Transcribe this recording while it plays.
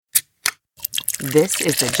This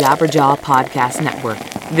is the Jabberjaw Podcast Network.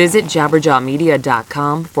 Visit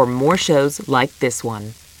jabberjawmedia.com for more shows like this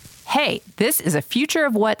one. Hey, this is a Future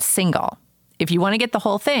of What single. If you want to get the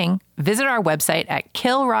whole thing, visit our website at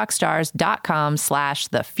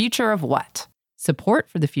killrockstars.com/thefutureofwhat. Support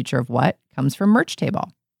for the Future of What comes from Merch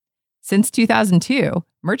Table. Since 2002,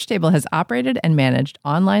 Merch Table has operated and managed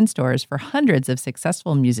online stores for hundreds of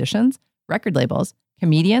successful musicians, record labels,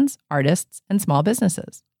 comedians, artists, and small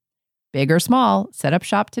businesses. Big or small, set up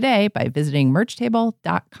shop today by visiting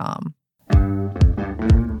merchtable.com.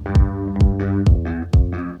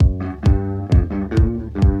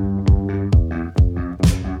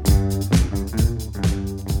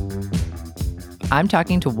 I'm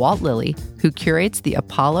talking to Walt Lilly, who curates the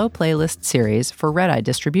Apollo playlist series for Red Eye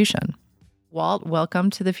distribution. Walt, welcome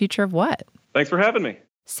to the Future of What? Thanks for having me.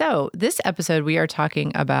 So this episode, we are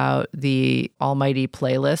talking about the almighty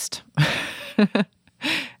playlist,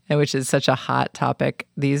 which is such a hot topic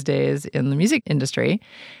these days in the music industry.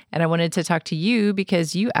 And I wanted to talk to you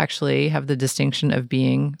because you actually have the distinction of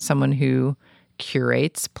being someone who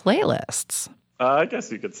curates playlists. I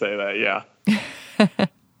guess you could say that, yeah.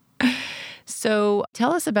 So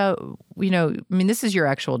tell us about, this is your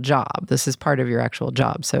actual job. This is part of your actual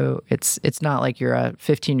job. So it's not like you're a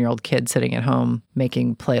 15-year-old kid sitting at home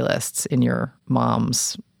making playlists in your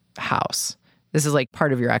mom's house. This is like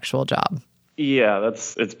part of your actual job. Yeah,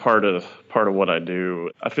 it's part of what I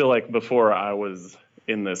do. I feel like before I was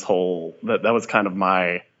in this whole, that was kind of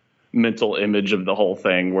my mental image of the whole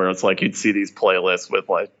thing, where it's like you'd see these playlists with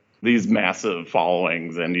like these massive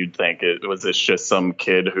followings and you'd think it was just some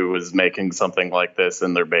kid who was making something like this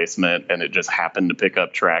in their basement and it just happened to pick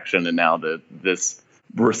up traction, and now that this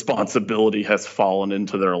responsibility has fallen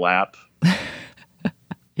into their lap.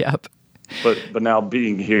 Yep. But now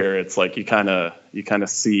being here, it's like you kind of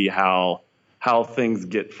see how things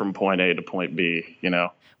get from point A to point B,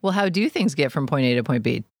 Well, how do things get from point A to point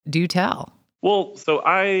B? Do tell. Well, so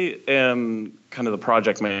I am kind of the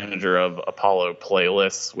project manager of Apollo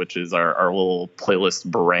Playlists, which is our little playlist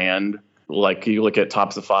brand. Like you look at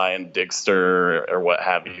Topsify and Digster or what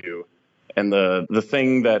have you. And the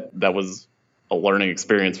thing that was a learning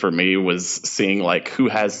experience for me was seeing like who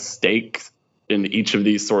has stakes in each of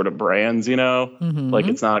these sort of brands, Mm-hmm. Like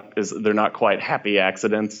they're not quite happy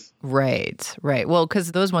accidents. Right. Well,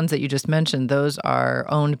 because those ones that you just mentioned, those are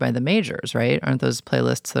owned by the majors, right? Aren't those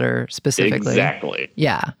playlists that are specifically? Exactly.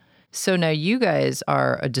 Yeah. So now you guys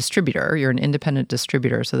are a distributor. You're an independent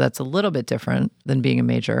distributor. So that's a little bit different than being a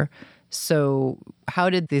major. So how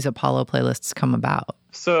did these Apollo playlists come about?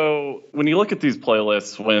 So when you look at these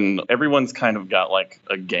playlists, when everyone's kind of got like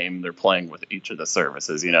a game they're playing with each of the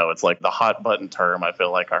services, it's like the hot button term I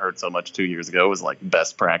feel like I heard so much 2 years ago was like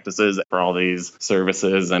best practices for all these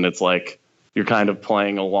services. And it's like you're kind of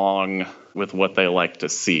playing along with what they like to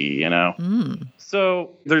see, So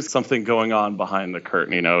there's something going on behind the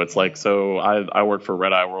curtain, It's like, so I work for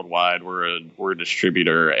Red Eye Worldwide. We're a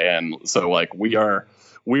distributor. And so like we are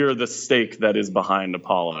the stake that is behind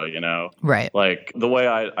Apollo, Right. Like the way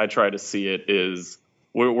I try to see it is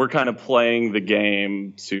we're kind of playing the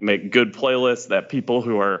game to make good playlists that people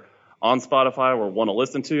who are on Spotify will want to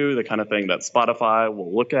listen to, the kind of thing that Spotify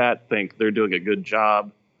will look at, think they're doing a good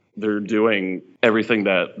job. They're doing everything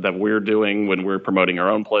that we're doing when we're promoting our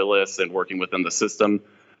own playlists and working within the system.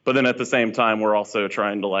 But then at the same time, we're also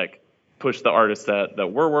trying to like push the artists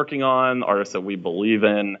that we're working on, artists that we believe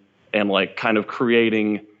in, and like kind of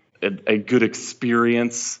creating a good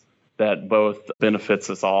experience that both benefits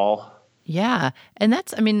us all. Yeah. And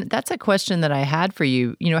that's a question that I had for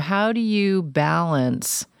you. How do you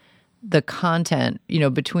balance the content,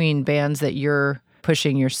 between bands that you're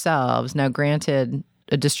pushing yourselves? Now, granted,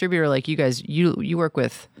 a distributor like you guys, you work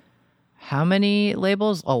with how many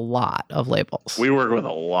labels? A lot of labels. We work with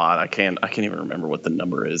a lot. I can't even remember what the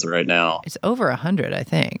number is right now. It's over 100, I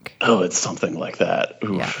think. Oh, it's something like that.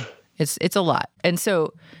 Oof. Yeah. It's a lot. And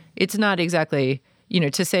so it's not exactly,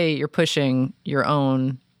 to say you're pushing your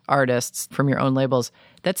own artists from your own labels,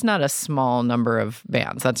 that's not a small number of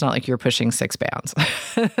bands. That's not like you're pushing 6 bands.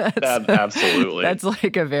 Absolutely. That's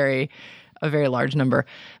like a very large number.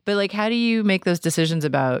 But like, how do you make those decisions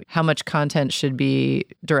about how much content should be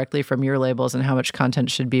directly from your labels and how much content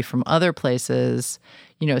should be from other places?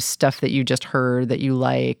 Stuff that you just heard, that you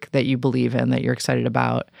like, that you believe in, that you're excited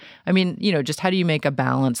about. Just how do you make a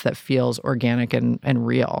balance that feels organic and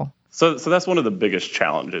real? So that's one of the biggest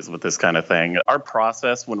challenges with this kind of thing. Our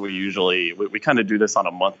process, when we kind of do this on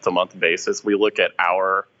a month-to-month basis, we look at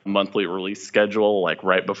our monthly release schedule, like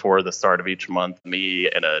right before the start of each month. Me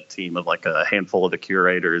and a team of like a handful of the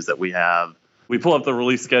curators that we have, we pull up the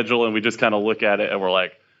release schedule and we just kind of look at it and we're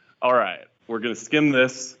like, all right, we're going to skim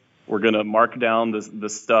this. We're going to mark down the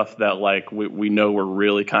stuff that like we know we're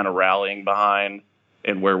really kind of rallying behind,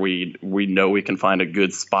 and where we know we can find a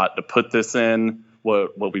good spot to put this in,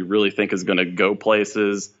 what we really think is going to go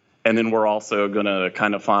places. And then we're also going to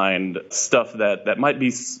kind of find stuff that might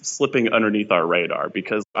be slipping underneath our radar,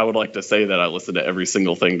 because I would like to say that I listen to every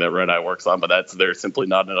single thing that Red Eye works on, but there's simply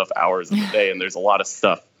not enough hours in the day. And there's a lot of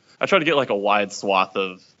stuff. I try to get like a wide swath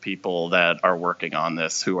of people that are working on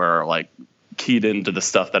this who are like keyed into the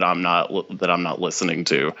stuff that I'm not listening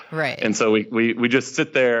to. Right. And so we just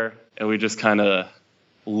sit there and we just kind of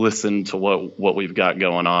listen to what we've got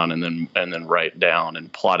going on, and then write down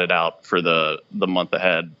and plot it out for the month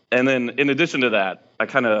ahead. And then in addition to that, I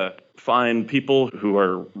kind of find people who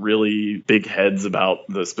are really big heads about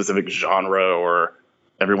the specific genre, or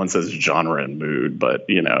everyone says genre and mood, but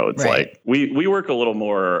it's right. Like we work a little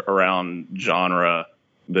more around genre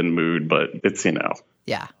than mood, but it's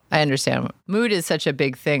Yeah, I understand. Mood is such a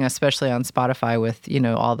big thing, especially on Spotify with,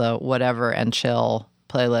 all the whatever and chill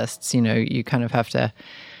playlists. You kind of have to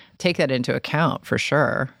take that into account for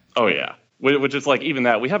sure. Oh, yeah. Which is like, even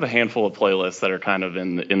that, we have a handful of playlists that are kind of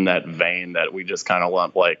in that vein that we just kind of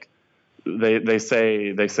lump, like, they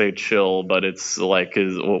say chill, but it's like,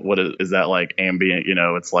 is that like ambient?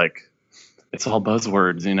 It's like, it's all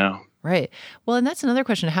buzzwords, Right. Well, and that's another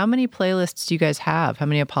question. How many playlists do you guys have? How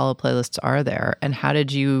many Apollo playlists are there? And how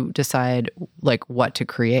did you decide like what to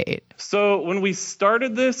create? So when we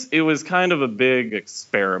started this, it was kind of a big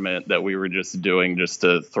experiment that we were just doing, just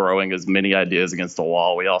to throwing as many ideas against the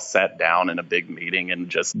wall. We all sat down in a big meeting and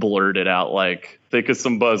just blurted out, like, think of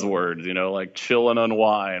some buzzwords, like chill and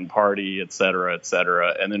unwind, party, et cetera, et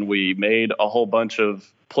cetera. And then we made a whole bunch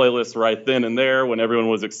of playlists right then and there when everyone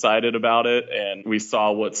was excited about it, and we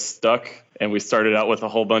saw what stuck. And we started out with a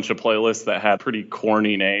whole bunch of playlists that had pretty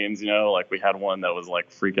corny names, like we had one that was like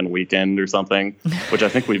Freaking Weekend or something, which I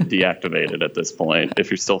think we've deactivated at this point. If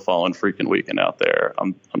you're still following Freaking Weekend out there,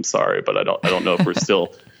 I'm sorry, but I don't know if we're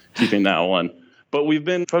still keeping that one. But we've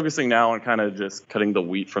been focusing now on kind of just cutting the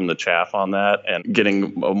wheat from the chaff on that and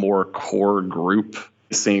getting a more core group,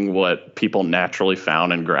 seeing what people naturally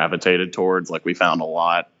found and gravitated towards. Like, we found a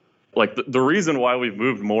lot. Like, the reason why we've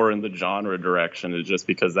moved more in the genre direction is just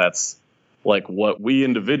because that's like what we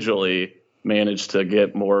individually managed to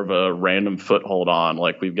get more of a random foothold on.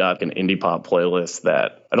 Like, we've got an indie pop playlist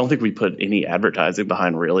that I don't think we put any advertising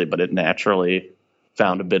behind really, but it naturally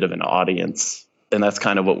found a bit of an audience. And that's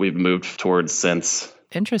kind of what we've moved towards since.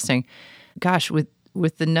 Interesting. Gosh, with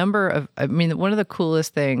the number of, one of the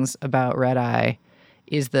coolest things about Red Eye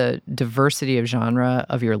is the diversity of genre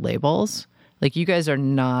of your labels. Like, you guys are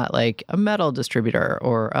not like a metal distributor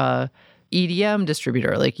or a EDM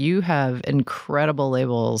distributor. Like, you have incredible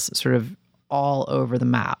labels sort of all over the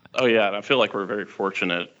map. Oh, yeah. And I feel like we're very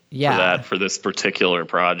fortunate for this particular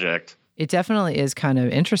project. It definitely is kind of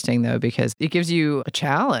interesting, though, because it gives you a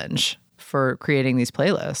challenge for creating these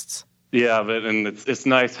playlists. Yeah, and it's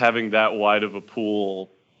nice having that wide of a pool,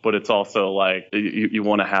 but it's also like you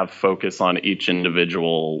want to have focus on each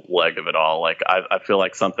individual leg of it all. Like, I feel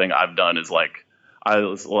like something I've done is like,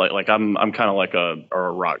 I'm kind of like a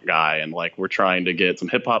rock guy, and like we're trying to get some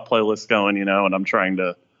hip hop playlists going, and I'm trying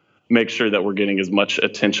to make sure that we're getting as much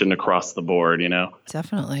attention across the board,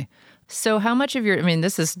 Definitely. So how much of your,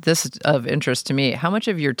 this is of interest to me, how much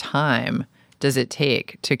of your time does it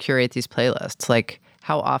take to curate these playlists? Like,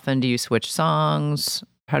 how often do you switch songs?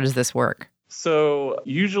 How does this work? So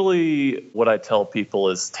usually what I tell people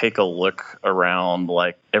is take a look around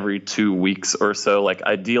like every 2 weeks or so. Like,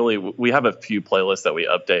 ideally, we have a few playlists that we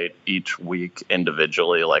update each week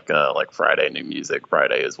individually, like Friday New Music.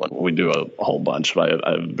 Friday is when we do a whole bunch. I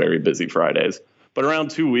have very busy Fridays. But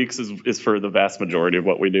around 2 weeks is for the vast majority of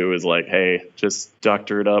what we do, is like, hey, just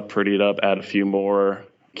doctor it up, pretty it up, add a few more,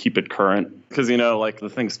 keep it current. Because, like the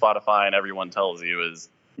thing Spotify and everyone tells you is,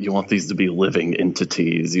 you want these to be living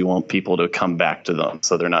entities. You want people to come back to them,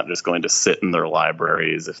 so they're not just going to sit in their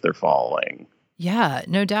libraries if they're following. Yeah,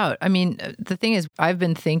 no doubt. The thing is, I've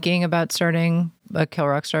been thinking about starting a Kill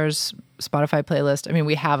Rockstars Spotify playlist.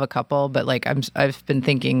 We have a couple, but like I've been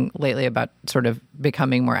thinking lately about sort of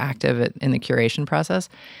becoming more active in the curation process.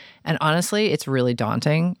 And honestly, it's really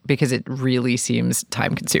daunting because it really seems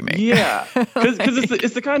time consuming. Yeah, because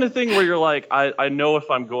it's the kind of thing where you're like, I know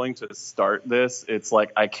if I'm going to start this, it's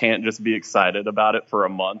like I can't just be excited about it for a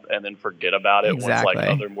month and then forget about it once like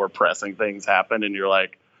other more pressing things happen. And you're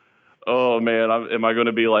like, oh man, am I going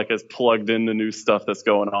to be like as plugged into new stuff that's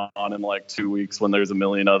going on in like 2 weeks when there's a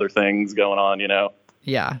million other things going on,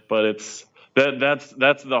 Yeah. But That's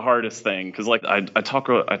the hardest thing, because like I talk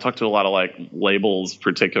to a lot of like labels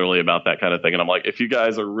particularly about that kind of thing, and I'm like, if you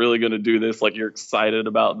guys are really going to do this, like you're excited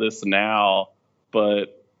about this now,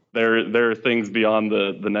 but there are things beyond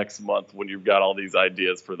the next month when you've got all these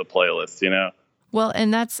ideas for the playlist, you know. Well,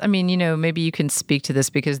 and that's, I mean, you know, maybe you can speak to this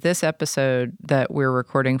because this episode that we're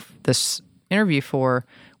recording this interview for,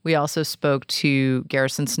 we also spoke to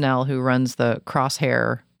Garrison Snell, who runs the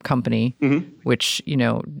Crosshair company, which, you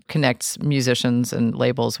know, connects musicians and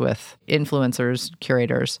labels with influencers,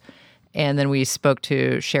 curators. And then we spoke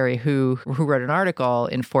to Sherry, who wrote an article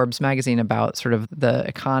in Forbes magazine about sort of the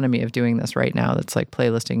economy of doing this right now. That's like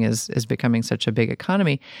playlisting is becoming such a big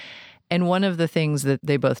economy. And one of the things that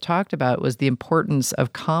they both talked about was the importance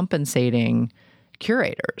of compensating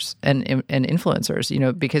curators and influencers, you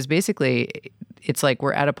know, because basically it's like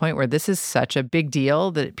we're at a point where this is such a big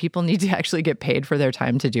deal that people need to actually get paid for their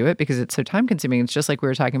time to do it because it's so time consuming. It's just like we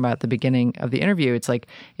were talking about at the beginning of the interview. It's like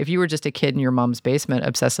if you were just a kid in your mom's basement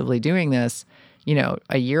obsessively doing this, you know,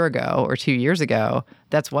 a year ago or 2 years ago,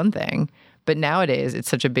 that's one thing. But nowadays, it's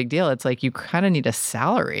such a big deal. It's like you kind of need a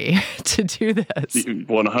salary to do this.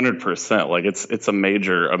 100%. Like it's a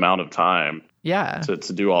major amount of time. Yeah.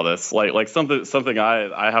 To do all this. Like something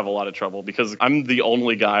I have a lot of trouble because I'm the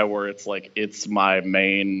only guy where it's like it's my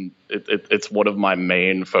main it's one of my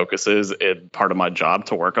main focuses in part of my job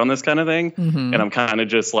to work on this kind of thing. And I'm kind of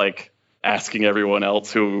just like asking everyone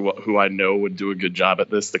else who I know would do a good job at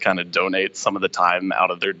this to kind of donate some of the time out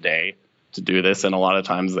of their day to do this, and a lot of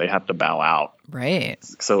times they have to bow out. Right.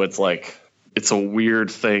 So it's like it's a weird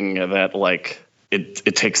thing that like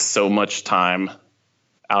it takes so much time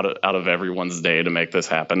out of everyone's day to make this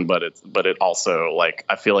happen, but it also like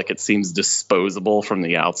I feel like it seems disposable from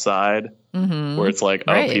the outside, where it's like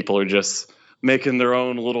people are just making their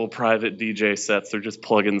own little private DJ sets. They're just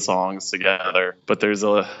plugging songs together. But there's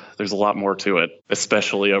a lot more to it,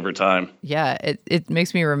 especially over time. Yeah, it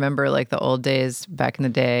makes me remember like the old days back in the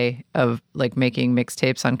day of like making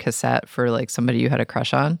mixtapes on cassette for like somebody you had a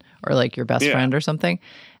crush on or like your best friend or something.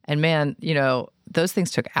 And man, you know, those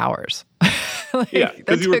things took hours.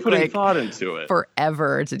 Because you were putting thought into it.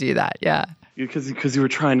 Forever to do that, yeah. Because you were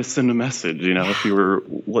trying to send a message, you know, if you were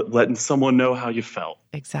letting someone know how you felt.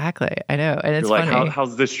 Exactly. I know. And it's You're like, funny.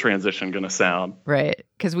 How's this transition going to sound? Right.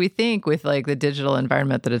 Because we think with like the digital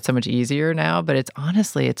environment that it's so much easier now, but it's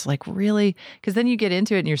honestly, it's like really, because then you get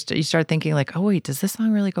into it and you start thinking like, oh, wait, does this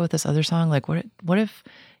song really go with this other song? Like, what if,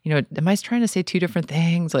 you know, am I trying to say two different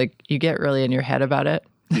things? Like you get really in your head about it.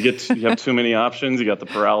 You have too many options. You got the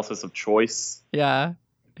paralysis of choice. Yeah,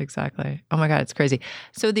 exactly. Oh my God, it's crazy.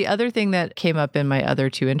 So the other thing that came up in my other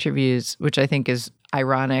two interviews, which I think is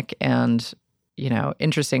ironic and, you know,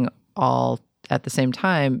 interesting all at the same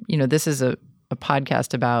time, you know, this is a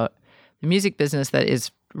podcast about the music business that is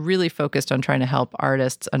really focused on trying to help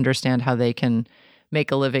artists understand how they can make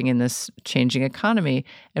a living in this changing economy.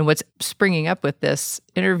 And what's springing up with this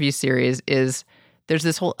interview series is there's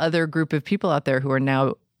this whole other group of people out there who are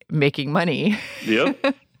now making money.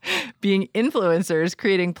 Yep. Being influencers,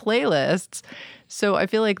 creating playlists. So I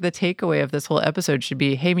feel like the takeaway of this whole episode should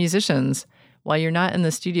be, hey, musicians, while you're not in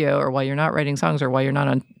the studio or while you're not writing songs or while you're not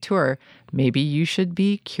on tour, maybe you should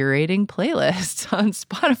be curating playlists on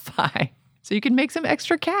Spotify so you can make some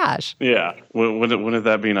extra cash. Yeah. Wouldn't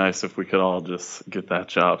that be nice if we could all just get that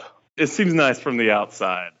job? It seems nice from the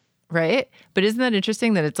outside. Right? But isn't that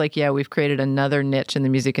interesting that it's like, yeah, we've created another niche in the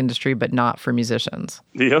music industry, but not for musicians.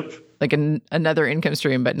 Yep. Like another income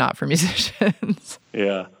stream, but not for musicians.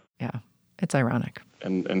 Yeah. Yeah. It's ironic.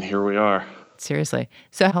 And here we are. Seriously.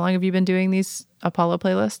 So how long have you been doing these Apollo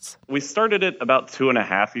playlists? We started it about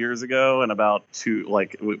 2.5 years ago, and about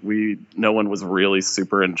no one was really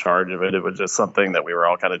super in charge of it. It was just something that we were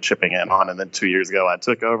all kind of chipping in on. And then 2 years ago, I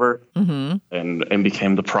took over and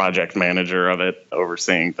became the project manager of it,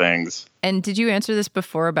 overseeing things. And did you answer this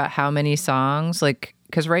before about how many songs? Like,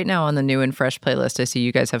 because right now on the new and fresh playlist, I see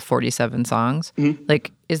you guys have 47 songs.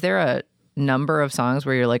 Like, is there a number of songs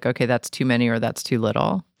where you're like, okay, that's too many or that's too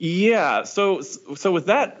little? Yeah. So with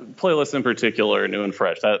that playlist in particular, new and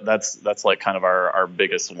fresh, that's like kind of our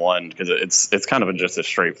biggest one, because it's kind of just a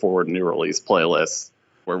straightforward new release playlist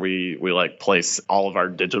where we like place all of our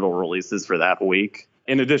digital releases for that week,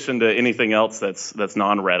 in addition to anything else that's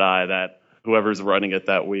non-Red Eye that whoever's running it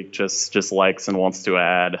that week just likes and wants to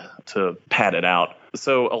add to pad it out.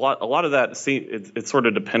 So a lot of that, it's sort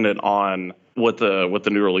of dependent on what the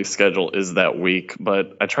new release schedule is that week,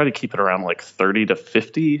 but I try to keep it around like 30 to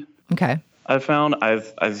 50. Okay. I've found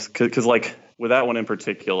because like with that one in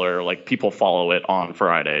particular, like people follow it on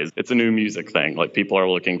Fridays. It's a new music thing. Like people are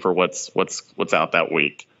looking for what's out that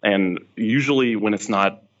week. And usually when it's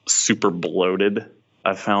not super bloated,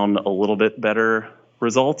 I found a little bit better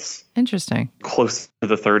results. Interesting. Close to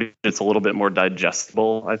the 30, it's a little bit more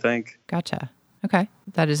digestible, I think. Gotcha. Okay.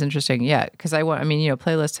 That is interesting. Yeah. Because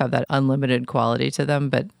playlists have that unlimited quality to them,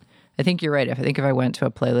 but I think you're right. If I went to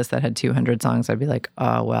a playlist that had 200 songs, I'd be like,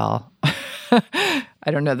 oh, well, I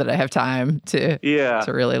don't know that I have time to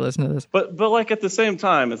really listen to this. But like at the same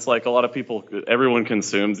time, it's like a lot of people, everyone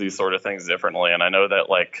consumes these sort of things differently. And I know that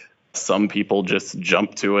like some people just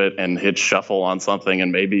jump to it and hit shuffle on something.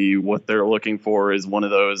 And maybe what they're looking for is one of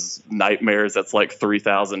those nightmares that's like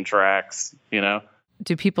 3,000 tracks,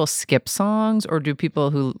 Do people skip songs, or do people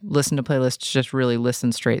who listen to playlists just really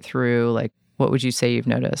listen straight through? Like, what would you say you've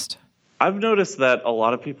noticed? I've noticed that a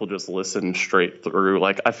lot of people just listen straight through.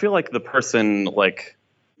 Like, I feel like the person, like,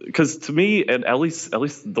 because to me, and at least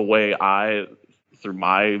the way through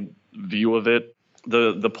my view of it,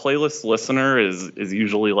 the playlist listener is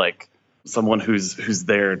usually like someone who's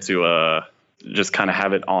there to just kind of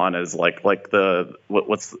have it on as like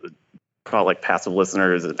what's called like passive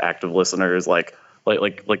listeners and active listeners, like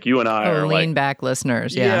you and I are lean like back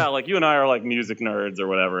listeners. Yeah. Like you and I are like music nerds or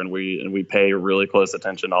whatever. And we pay really close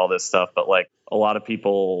attention to all this stuff. But like a lot of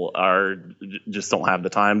people just don't have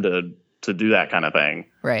the time to do that kind of thing.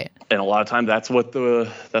 Right. And a lot of times that's what the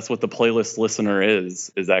playlist listener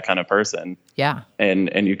is that kind of person. Yeah.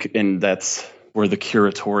 And that's where the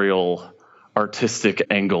curatorial artistic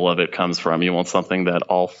angle of it comes from. You want something that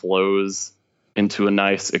all flows into a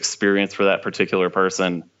nice experience for that particular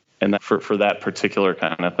person. And that for that particular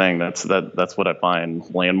kind of thing, that's what I find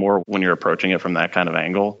land more when you're approaching it from that kind of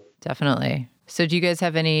angle. Definitely. So do you guys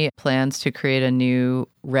have any plans to create a new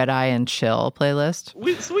Red Eye and Chill playlist?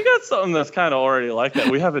 We got something that's kind of already like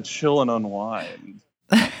that. We have a chill and unwind.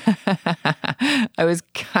 I was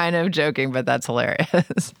kind of joking, but that's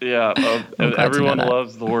hilarious. Yeah. Everyone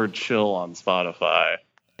loves the word chill on Spotify.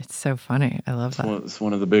 It's so funny. I love that. It's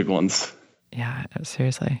one of the big ones. Yeah,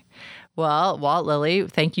 seriously. Well, Walt, Lilly,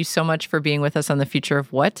 thank you so much for being with us on The Future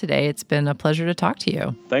of What today. It's been a pleasure to talk to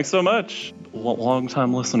you. Thanks so much.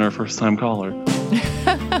 Long-time listener, first-time caller.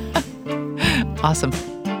 Awesome.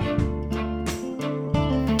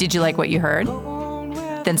 Did you like what you heard?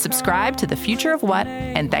 Then subscribe to The Future of What,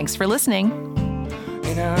 and thanks for listening.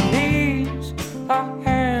 In our knees, our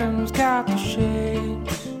hands got the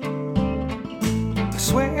shakes. I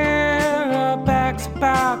swear our back's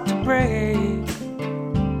about to break.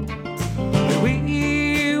 But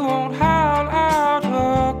we won't howl out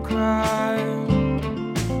or cry.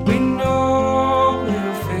 We know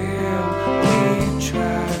we'll fail, we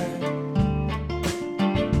try.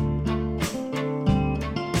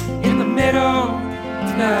 In the middle,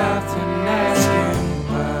 nothing asking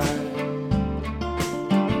why.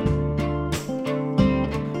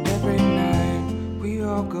 Every night we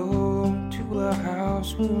all go to a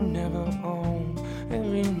house we'll never own.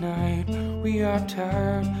 Every night we are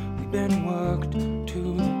tired, we've been worked to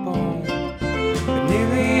the bone. But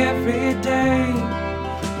nearly every day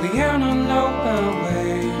we earn a lower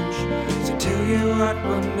wage. So tell you what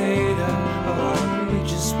we're made of, or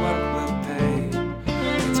just what we'll pay.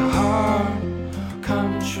 It's a hard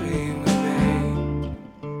country we made.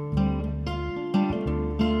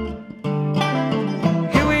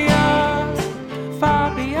 Here we are, far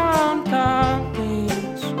beyond our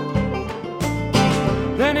means,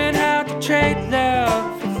 learning how to trade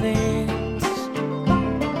love for things.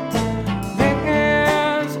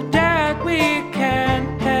 There's a debt we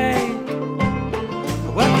can't pay.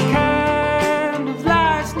 What kind of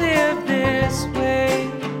lives live this way?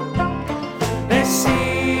 They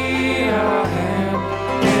see our hand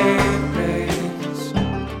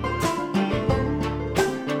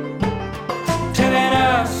telling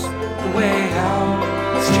us the way out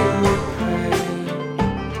is to pray.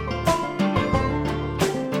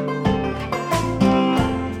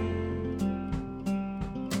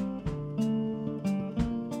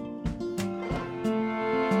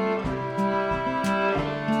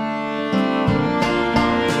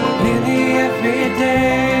 Nearly every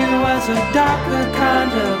day was a darker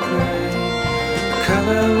kind of gray. The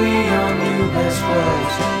color we all knew best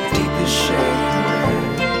was the deepest shade of red.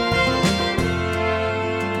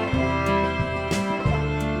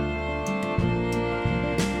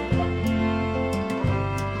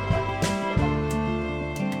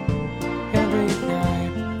 Every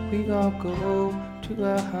night we all go to a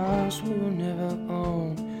house we will never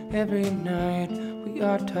own. Every night we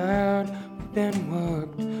are tired, we've been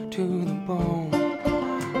worked to the bone.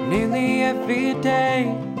 Nearly every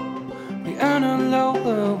day we earn a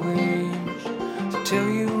lower wage. So tell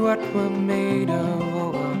you what we're made of,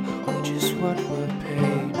 or just what we're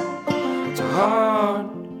paid. It's a hard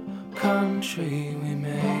country we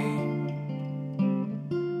made.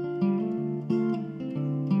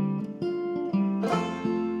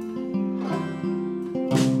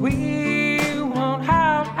 We won't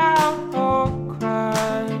howl out or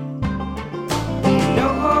cry.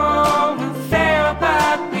 No, we'll fail,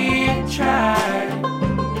 but we try.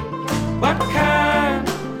 What kind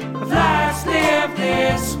of lives live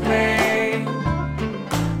this way?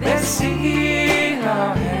 They see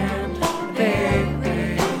our hand, they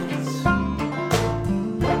raise.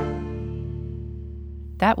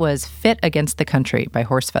 That was Fit Against the Country by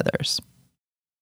Horse Feathers.